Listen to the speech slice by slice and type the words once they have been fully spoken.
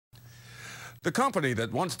The company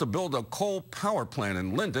that wants to build a coal power plant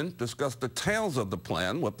in Linden discussed the details of the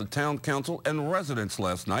plan with the town council and residents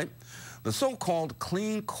last night. The so-called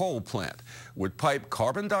clean coal plant would pipe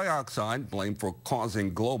carbon dioxide blamed for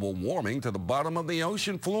causing global warming to the bottom of the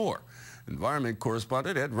ocean floor. Environment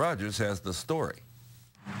correspondent Ed Rogers has the story.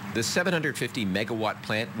 The 750 megawatt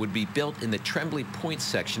plant would be built in the Tremblay Point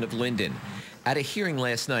section of Linden. At a hearing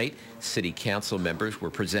last night, city council members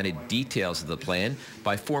were presented details of the plan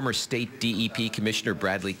by former state DEP Commissioner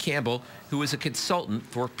Bradley Campbell, who is a consultant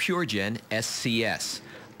for PureGen SCS.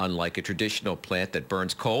 Unlike a traditional plant that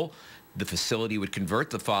burns coal, the facility would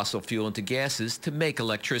convert the fossil fuel into gases to make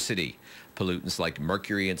electricity. Pollutants like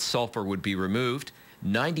mercury and sulfur would be removed.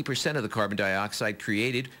 90% of the carbon dioxide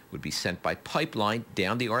created would be sent by pipeline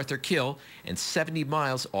down the Arthur Kill and 70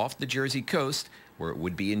 miles off the Jersey coast, where it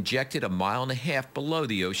would be injected 1.5 miles below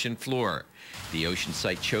the ocean floor. The ocean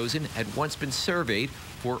site chosen had once been surveyed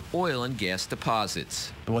for oil and gas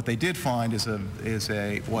deposits. What they did find is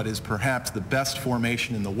what is perhaps the best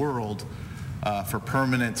formation in the world for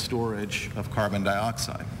permanent storage of carbon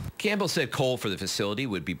dioxide. Campbell said coal for the facility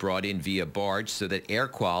would be brought in via barge so that air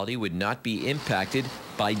quality would not be impacted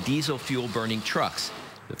by diesel fuel burning trucks.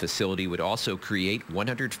 The facility would also create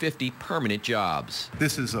 150 permanent jobs.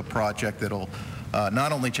 This is a project that will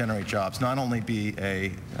not only generate jobs, not only be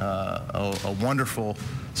a wonderful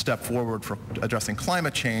step forward for addressing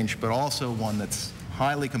climate change, but also one that's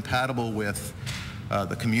highly compatible with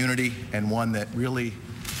the community and one that really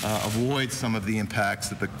avoids some of the impacts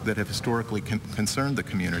that have historically concerned the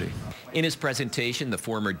community. In his presentation, the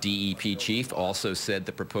former DEP chief also said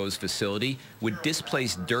the proposed facility would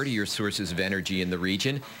displace dirtier sources of energy in the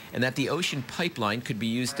region and that the ocean pipeline could be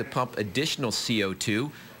used to pump additional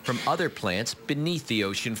CO2 from other plants beneath the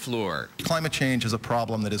ocean floor. Climate change is a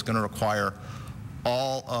problem that is going to require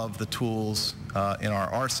all of the tools in our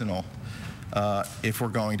arsenal if we're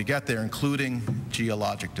going to get there, including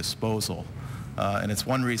geologic disposal. And it's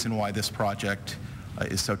one reason why this project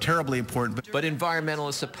is so terribly important. But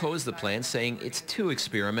environmentalists oppose the plan, saying it's too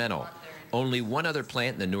experimental. Only one other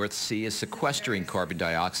plant in the North Sea is sequestering carbon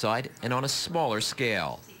dioxide, and on a smaller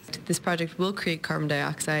scale. This project will create carbon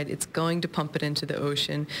dioxide. It's going to pump it into the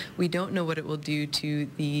ocean. We don't know what it will do to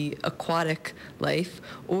the aquatic life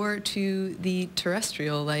or to the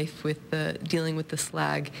terrestrial life with dealing with the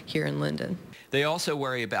slag here in Linden. They also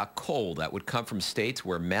worry about coal that would come from states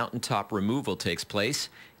where mountaintop removal takes place.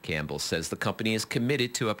 Campbell says the company is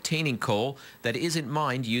committed to obtaining coal that isn't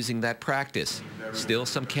mined using that practice. Still,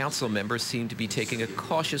 some council members seem to be taking a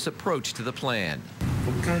cautious approach to the plan.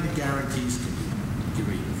 What kind of guarantees can you give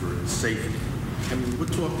me for safety? I mean, we're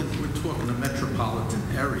talking a metropolitan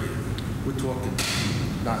area. We're talking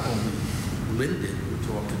not only Linden, we're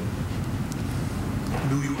talking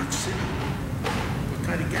New York City. What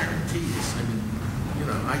kind of guarantees? I mean, you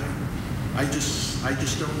know, I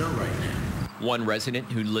just don't know right now. One resident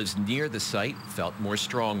who lives near the site felt more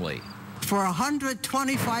strongly. For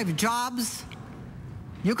 125 jobs,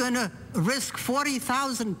 you're going to risk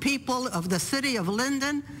 40,000 people of the city of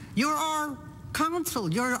Linden? You're our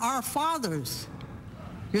council. You're our fathers.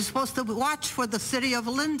 You're supposed to watch for the city of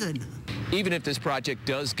Linden. Even if this project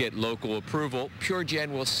does get local approval,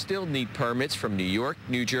 PureGen will still need permits from New York,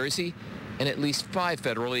 New Jersey, and at least 5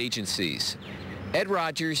 federal agencies. Ed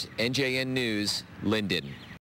Rogers, NJN News, Linden.